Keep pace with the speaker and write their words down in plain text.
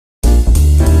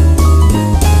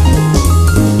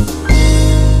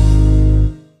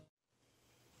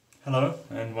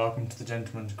to the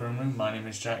Gentleman's Groomroom. My name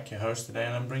is Jack, your host today,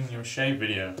 and I'm bringing you a shave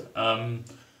video.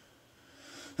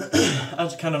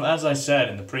 As I said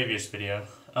in the previous video,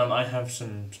 I have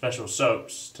some special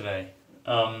soaps today.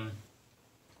 What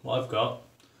I've got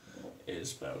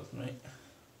is, bear with me.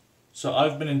 So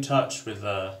I've been in touch with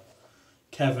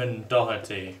Kevin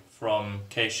Doherty from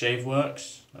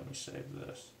Kshaveworx. Let me save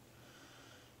this.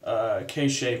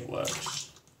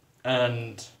 Kshaveworx,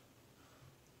 and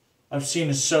I've seen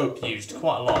a soap used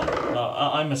quite a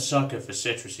lot. I'm a sucker for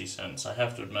citrusy scents, I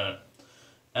have to admit.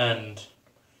 And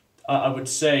I would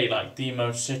say like the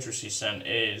most citrusy scent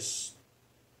is,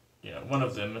 one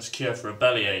of them is Cure for a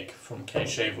Bellyache from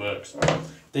Kshaveworx.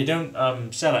 They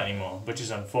don't sell it anymore, which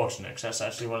is unfortunate because that's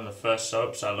actually one of the first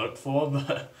soaps I looked for,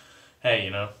 but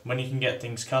hey, when you can get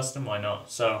things custom, why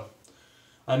not? So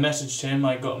I messaged him.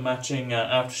 I got a matching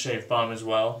aftershave balm as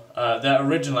well. Their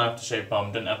original aftershave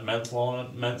balm didn't have menthol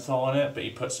on it, but he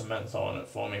put some menthol on it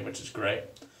for me, which is great.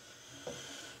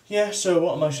 Yeah, so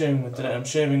what am I shaving with today? I'm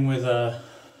shaving with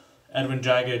Edwin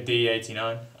Jagger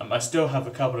DE89. I still have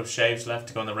a couple of shaves left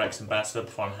to go on the Rex Ambassador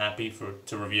before I'm happy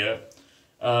to review it.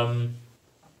 I'm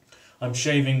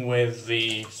shaving with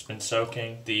the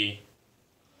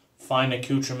Fine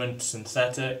Accoutrement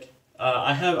Synthetic.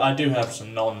 I do have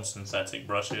some non-synthetic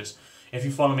brushes. If you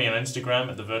follow me on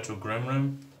Instagram at the Virtual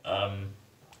Groomroom,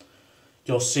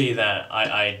 you'll see that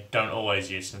I don't always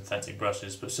use synthetic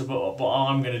brushes. But what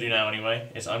I'm going to do now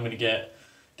anyway is I'm going to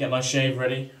get my shave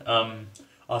ready.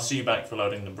 I'll see you back for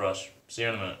loading the brush. See you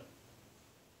in a minute.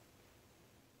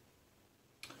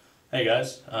 Hey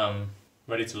guys,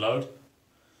 ready to load?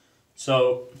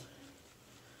 So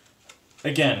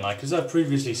again, as I've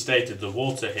previously stated, the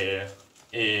water here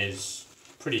is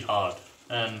pretty hard,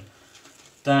 and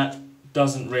that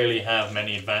doesn't really have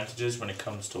many advantages when it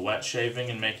comes to wet shaving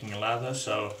and making a lather.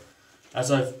 So as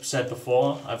I've said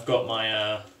before, I've got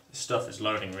my this stuff is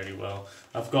loading really well.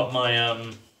 I've got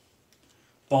my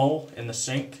bowl in the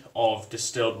sink of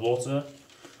distilled water.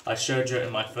 I showed you it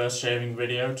in my first shaving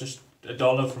video. Just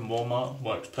 $1 from Walmart,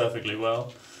 works perfectly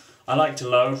well. I like to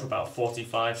load for about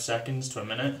 45 seconds to a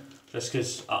minute, just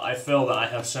because I feel that I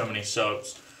have so many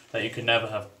soaps that you can never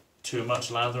have too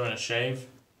much lather in a shave.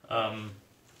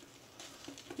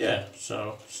 Yeah,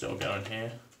 so still going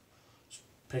here. Just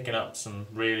picking up some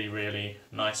really, really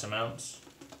nice amounts.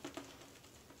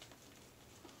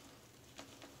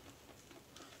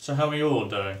 So how are you all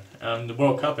doing? The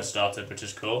World Cup has started, which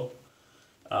is cool.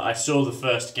 I saw the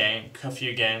first game, a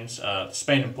few games. The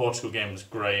Spain and Portugal game was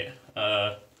great.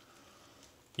 As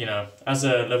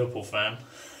a Liverpool fan,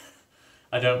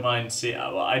 I don't mind seeing.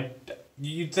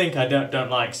 You'd think I don't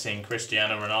like seeing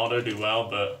Cristiano Ronaldo do well,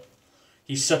 but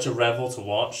he's such a revel to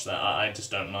watch that I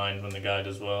just don't mind when the guy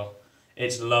does well.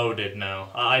 It's loaded now.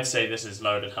 I'd say this is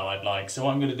loaded how I'd like. So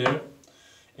what I'm going to do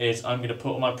is I'm going to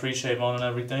put all my pre-shave on and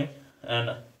everything,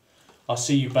 and I'll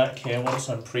see you back here once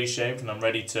I'm pre-shaved and I'm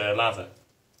ready to lather.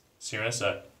 See you in a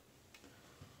sec.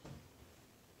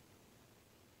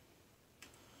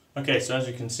 Okay, so as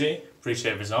you can see,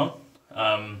 pre-shave is on.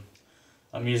 I'm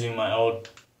using my old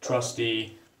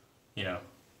trusty,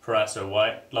 Parasso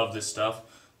White. Love this stuff.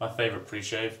 My favourite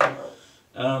pre-shave.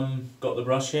 Got the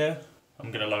brush here.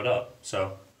 I'm going to load up.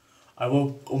 So I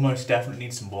will almost definitely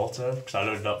need some water because I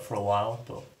loaded up for a while,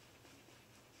 but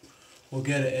we'll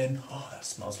get it in. Oh, that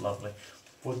smells lovely.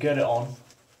 We'll get it on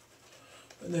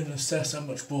and then assess how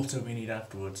much water we need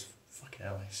afterwards. Fucking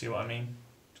hell, see what I mean?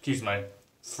 Excuse my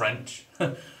French.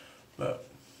 But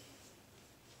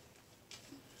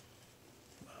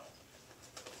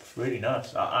it's really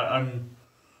nice. I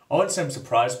wouldn't say I'm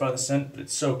surprised by the scent, but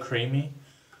it's so creamy.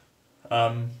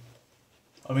 The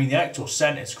actual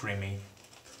scent is creamy.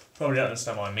 Probably don't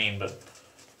understand what I mean, but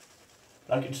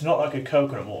it's not like a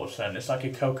coconut water scent. It's like a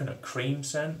coconut cream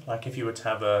scent. Like if you were to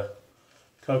have a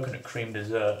coconut cream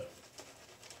dessert.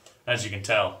 As you can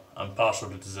tell, I'm partial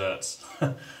to desserts.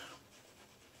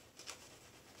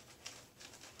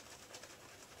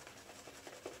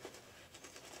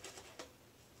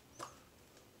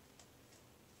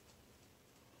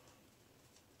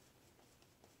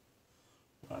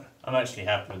 I'm actually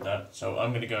happy with that, so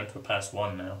I'm going to go into a pass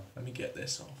 1 now. Let me get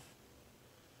this off.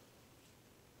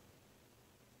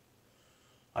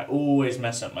 I always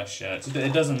mess up my shirts.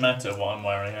 It doesn't matter what I'm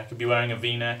wearing. I could be wearing a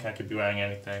V-neck, I could be wearing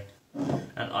anything.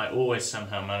 And I always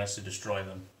somehow manage to destroy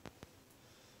them.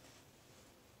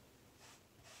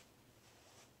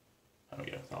 There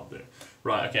we go, that'll do.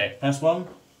 Right, okay, pass 1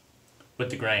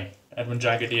 with the grain. Edwin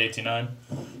Jagger DE89,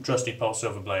 trusty pulse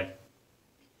silver blade.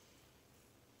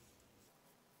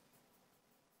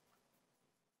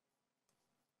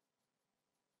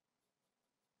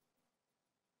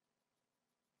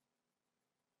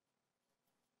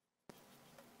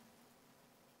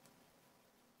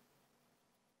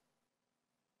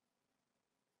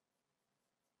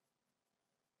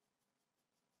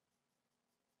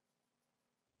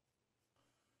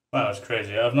 Wow, it's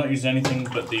crazy. I've not used anything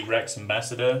but the Rex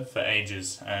Ambassador for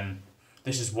ages, and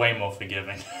this is way more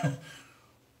forgiving.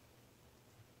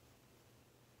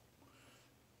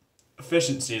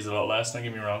 Efficiency is a lot less, don't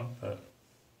get me wrong, but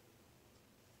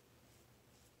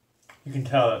you can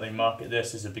tell that they market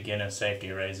this as a beginner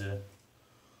safety razor.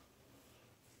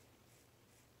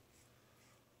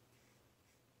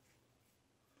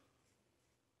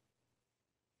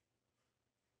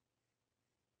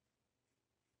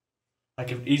 I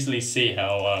could easily see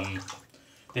how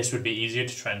this would be easier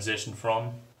to transition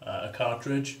from a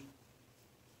cartridge.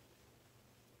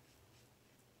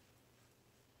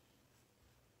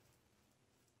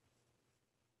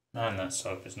 Man, that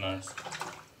soap is nice.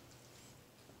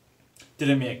 Did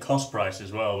it me at cost price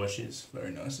as well, which is very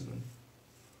nice of them.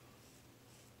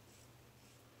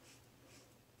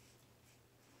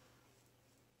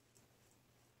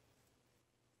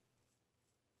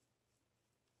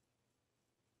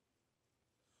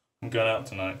 I'm going out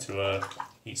tonight to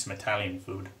eat some Italian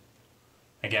food.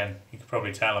 Again, you could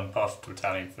probably tell I'm partial to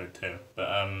Italian food too, but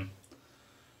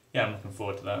yeah, I'm looking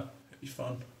forward to that. It'll be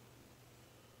fun.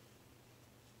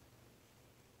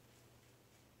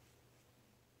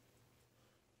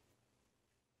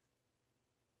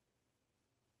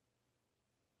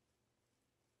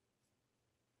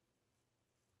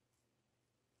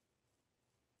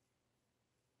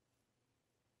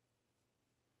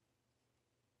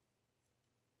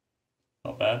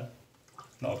 Not bad.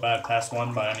 Not a bad pass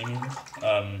one by any means.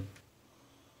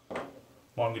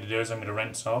 What I'm going to do is I'm going to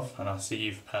rinse off and I'll see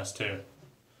you for pass two.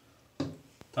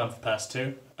 Time for pass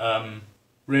two.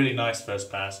 Really nice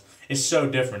first pass. It's so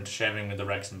different to shaving with the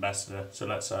Rex Ambassador, so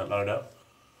let's load up.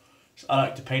 So I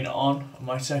like to paint it on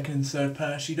my second and third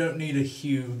pass. You don't need a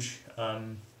huge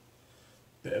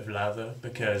bit of lather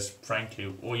because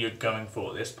frankly all you're going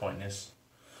for at this point is,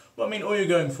 well, I mean all you're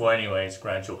going for anyway is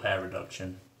gradual hair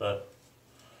reduction, but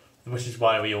which is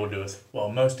why we all do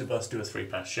most of us do a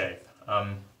 3-pass shave. All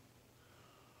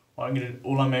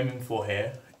I'm aiming for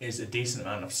here is a decent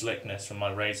amount of slickness from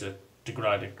my razor to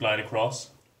glide across.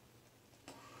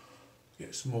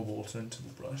 Get some more water into the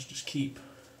brush, just keep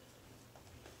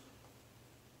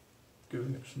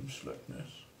giving it some slickness.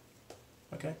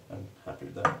 Okay, I'm happy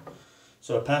with that.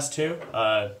 So pass two,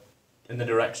 in the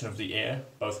direction of the ear,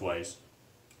 both ways.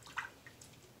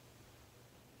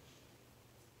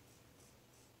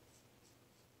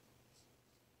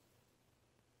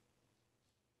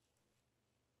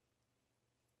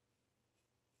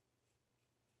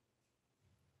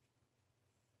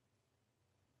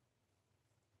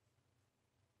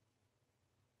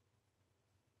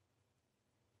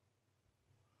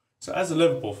 So as a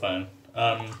Liverpool fan,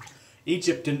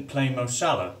 Egypt didn't play Mo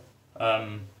Salah.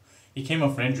 He came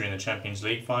off an injury in the Champions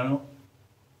League final,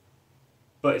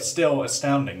 but it's still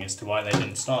astounding as to why they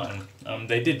didn't start him.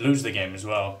 They did lose the game as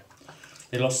well.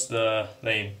 They lost I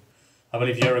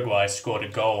believe Uruguay scored a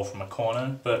goal from a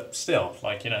corner, but still,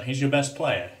 like, you know, he's your best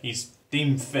player. He's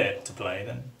deemed fit to play,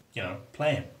 then, you know,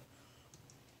 play him.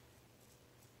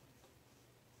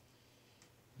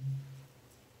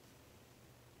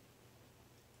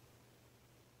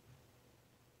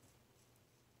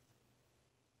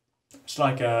 It's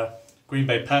like Green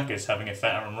Bay Packers having a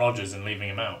fat Aaron Rodgers and leaving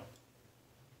him out.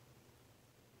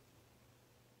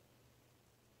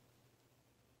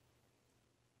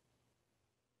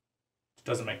 It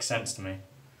doesn't make sense to me.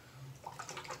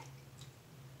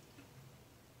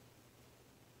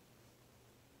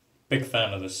 Big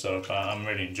fan of this soap. I'm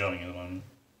really enjoying it at the moment.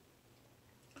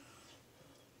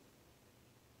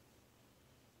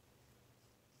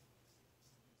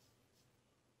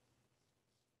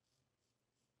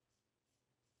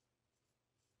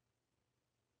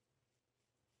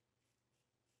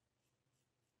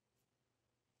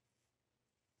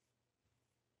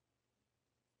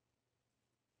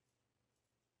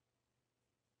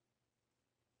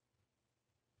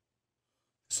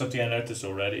 Something I noticed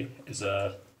already is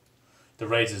the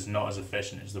razor's not as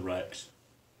efficient as the Rex.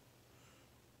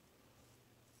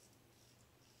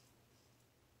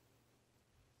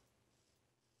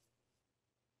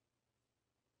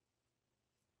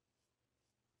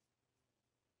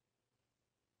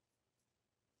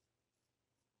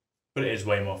 But it is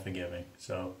way more forgiving,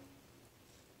 so.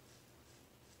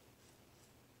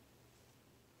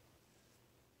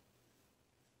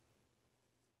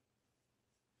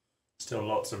 Still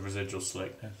lots of residual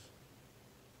slickness.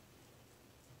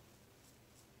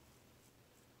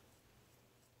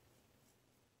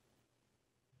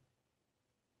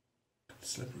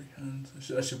 Slippery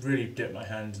hands. I should really dip my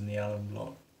hands in the alum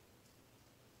block.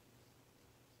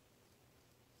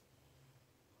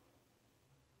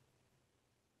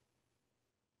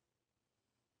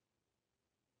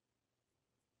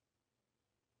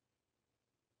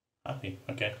 Happy.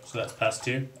 Okay, so that's pass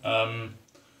 2.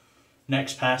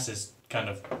 Next pass is kind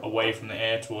of away from the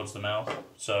ear towards the mouth,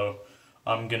 so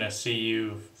I'm gonna see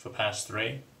you for pass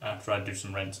 3 after I do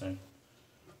some rinsing.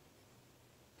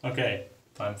 Okay,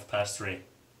 time for pass 3.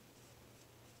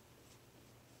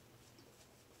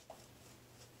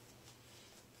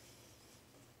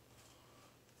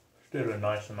 Still a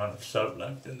nice amount of soap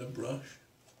left in the brush.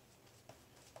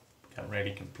 Can't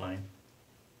really complain.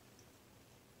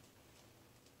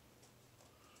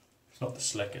 It's not the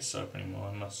slickest soap anymore,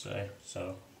 I must say,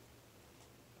 so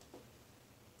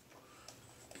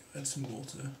add some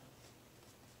water.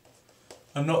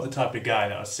 I'm not the type of guy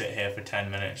that'll sit here for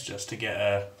 10 minutes just to get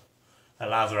a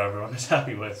lather everyone is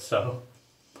happy with, so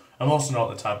I'm also not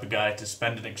the type of guy to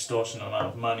spend an extortionate amount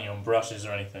of money on brushes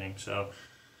or anything, so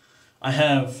I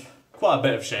have quite a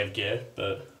bit of shave gear,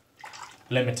 but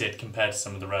limited compared to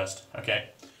some of the rest. Okay,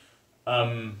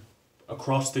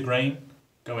 across the grain,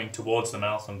 going towards the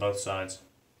mouth on both sides.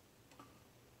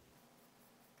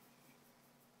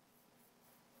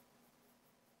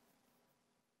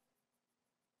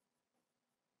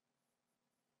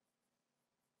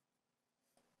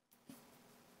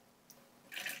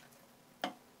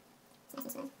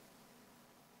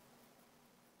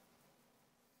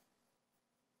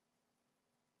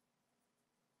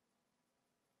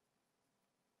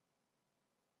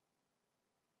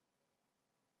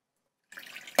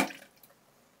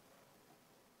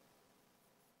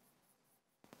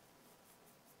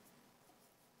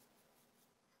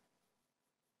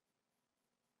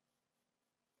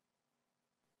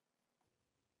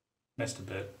 Missed a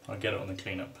bit. I'll get it on the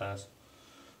cleanup pass.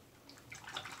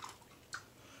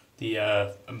 The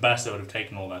ambassador would have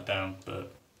taken all that down,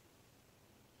 but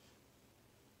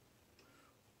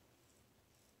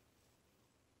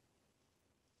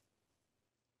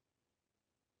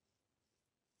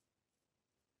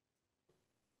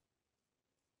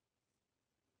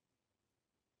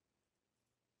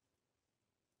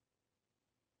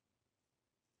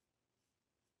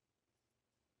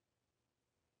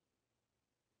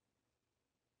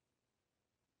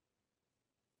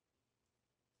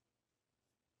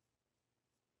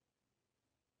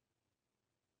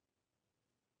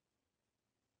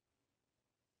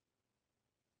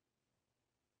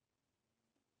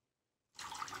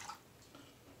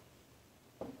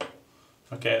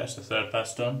okay, that's the third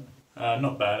pass done.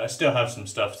 Not bad. I still have some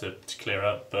stuff to clear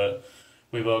up, but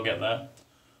we will get that.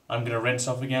 I'm going to rinse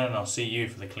off again and I'll see you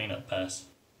for the cleanup pass.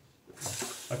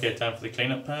 Okay, time for the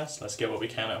cleanup pass. Let's get what we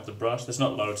can out of the brush. There's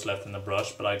not loads left in the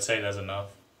brush, but I'd say there's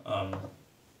enough. Dry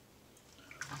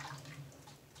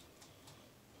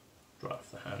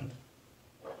off the hand.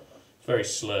 It's very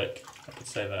slick, I could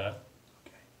say that.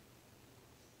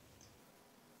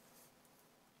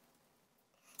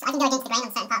 So I can go against the grain on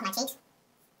a certain part of my cheeks.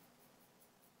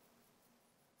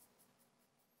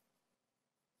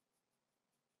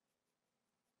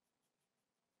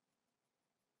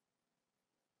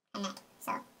 And neck,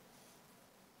 so.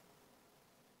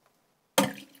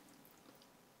 Okay,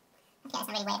 that's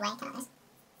a really weird way, can't this?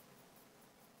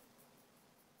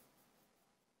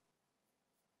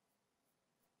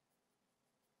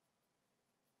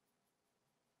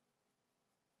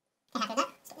 Okay, happy with that?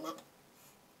 Let's do the neck.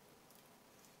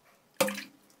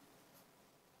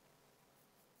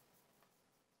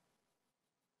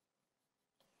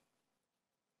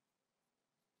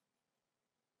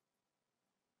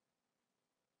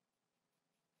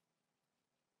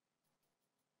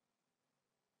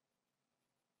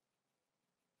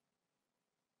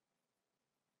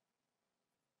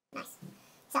 Nice.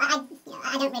 So I don't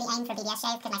really aim for a BBS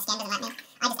shave because my skin doesn't let me.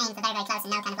 I just aim for very, very close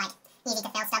and no kind of like easy to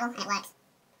fill stubble, and it works.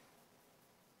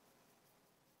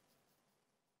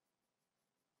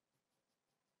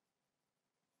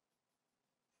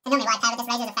 So normally what I pair with this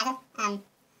razor is a feather.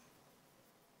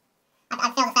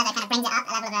 I feel the feather kind of brings it up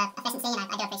a level of efficiency, and I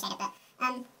do appreciate it, but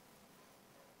I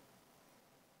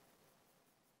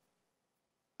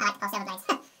like to pull silver blades.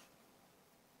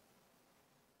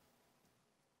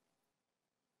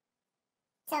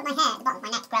 So my hair at the bottom of my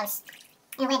neck grows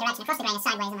in a weird direction. Across the grain is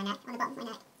sideways on my neck, on the bottom of my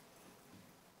neck.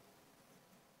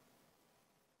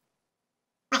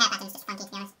 My hair pattern is just funky, to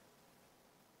be honest.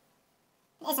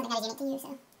 It is something that is unique to you,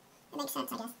 so it makes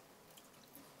sense, I guess.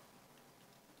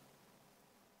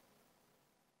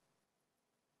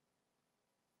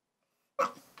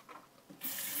 Right.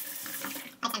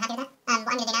 I'm happy with that. What I'm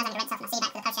going to do now is I'm going to rinse off and I'll see you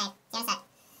back for the post-shave. See you in a sec.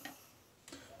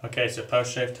 Okay, so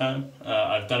post-shave time.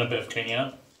 I've done a bit of cleaning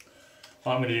up.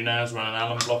 What I'm going to do now is run an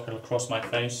alum block across my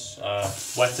face,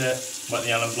 wet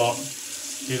the alum block,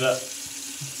 do that.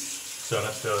 So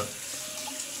let's do it.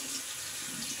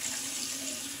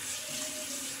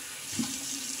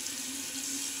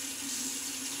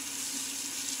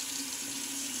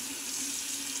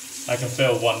 I can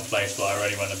feel one place where I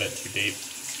already went a bit too deep.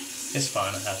 It's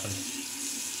fine, it happened.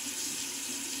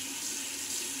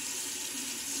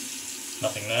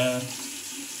 Nothing there.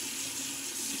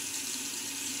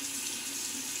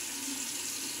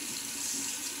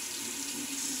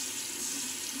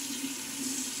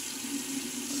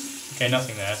 Okay,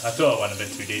 nothing there. I thought I went a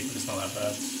bit too deep, but it's not that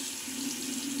bad.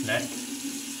 Neck.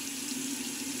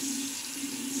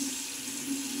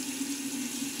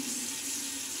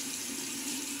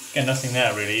 Again, nothing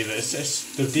there really either. It's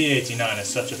the DE89 is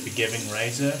such a forgiving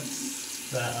razor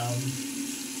that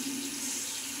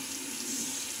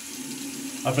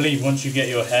I believe once you get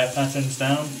your hair patterns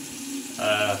down,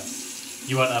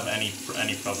 you won't have any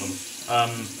problems.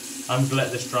 I'm gonna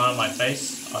let this dry on my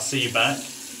face. I'll see you back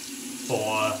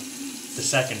for the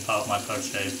second part of my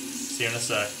post shave. See you in a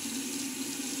sec.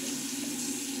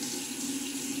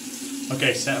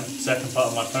 Okay, second part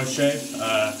of my post shave.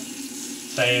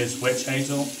 Thayer's Witch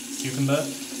Hazel Cucumber.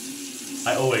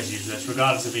 I always use this,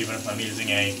 regardless of even if I'm using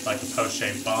a post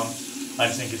shave balm. I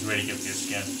just think it's really good for your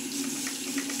skin.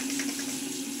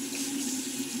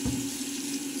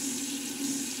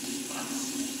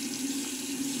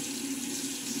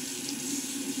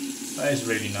 That is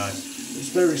really nice. It's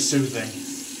very soothing.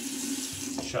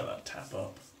 Shut that tap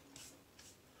up.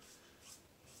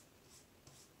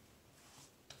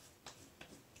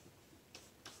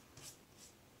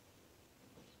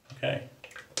 Okay.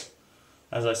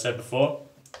 As I said before,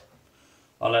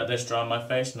 I'll let this dry on my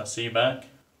face and I'll see you back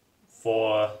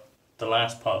for the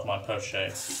last part of my post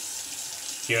shave.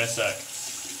 See you in a sec.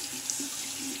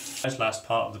 This last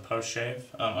part of the post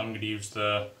shave, I'm going to use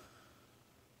the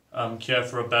Cure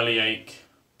for a Bellyache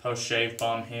post shave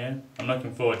balm here. I'm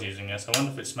looking forward to using this. I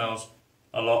wonder if it smells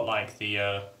a lot like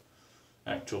the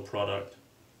actual product.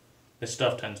 This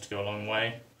stuff tends to go a long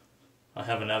way. I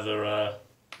have another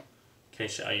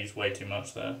case I use way too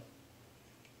much there.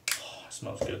 Oh, it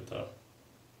smells good though.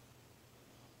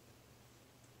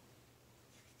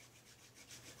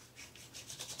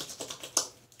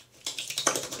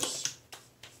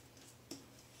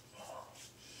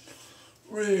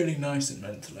 Really nice and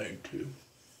mentholated too.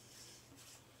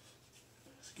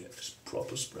 Let's get this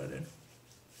proper spread in.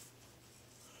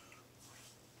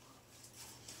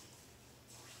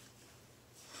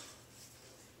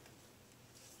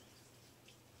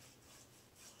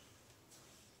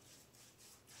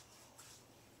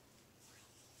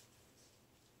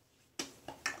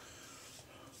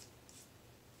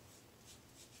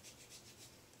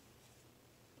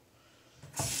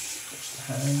 Just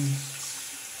the hands.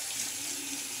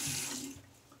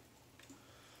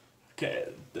 Okay,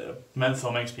 the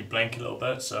menthol makes me blink a little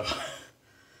bit, so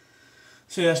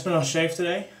yeah, that's been our shave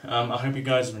today. I hope you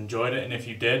guys have enjoyed it, and if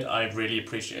you did, I'd really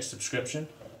appreciate a subscription.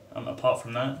 Apart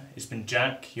from that, it's been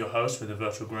Jack, your host with the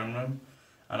Virtual Groomroom,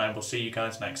 and I will see you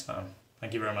guys next time.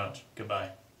 Thank you very much.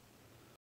 Goodbye.